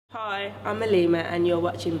Hi, I'm Alima and you're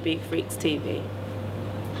watching Big Freaks TV.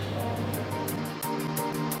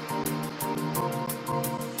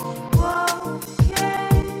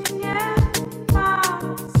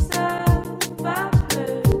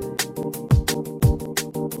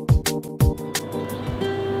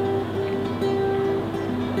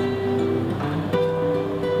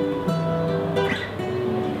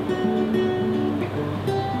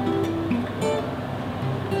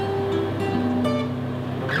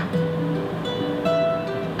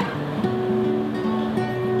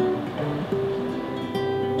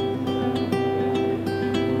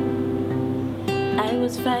 I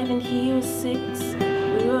was 5 and he was 6.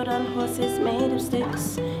 We rode on horses made of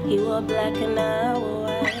sticks. He wore black and I wore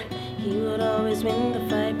white. He would always win the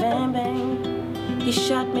fight. Bang, bang. He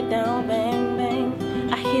shot me down. Bang,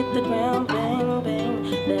 bang. I hit the ground. Bang, bang.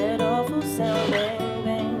 That awful sound. Bang,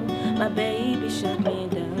 bang. My baby shot me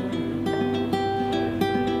down.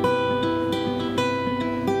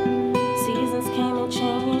 Seasons came and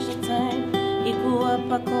changed the time. He grew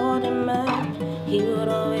up, I called him mine. He would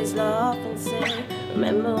always laugh and say,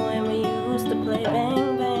 remember when we used to play?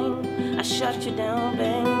 Bang, bang, I shot you down.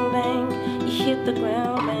 Bang, bang, you hit the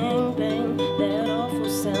ground. Bang, bang, that awful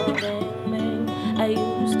sound. Bang, bang, I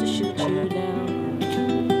used to shoot you down.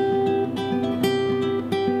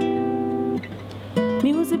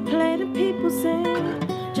 Music played and people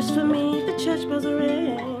sang. Just for me the church bells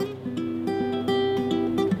rang.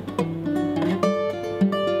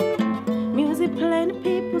 Music played and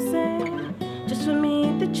people sang. Just for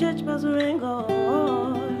me the church bells rang.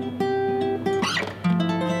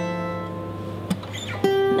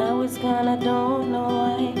 Now it's gone, I don't know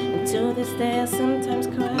why. Until this day I sometimes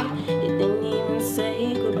cry. You didn't even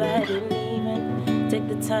say goodbye. Didn't even take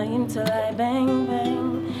the time to lie. Bang,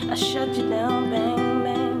 bang, I shut you down. Bang,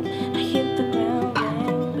 bang, I hit the ground.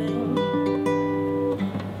 Bang,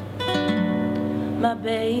 bang, my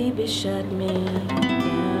baby shut me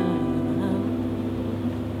down.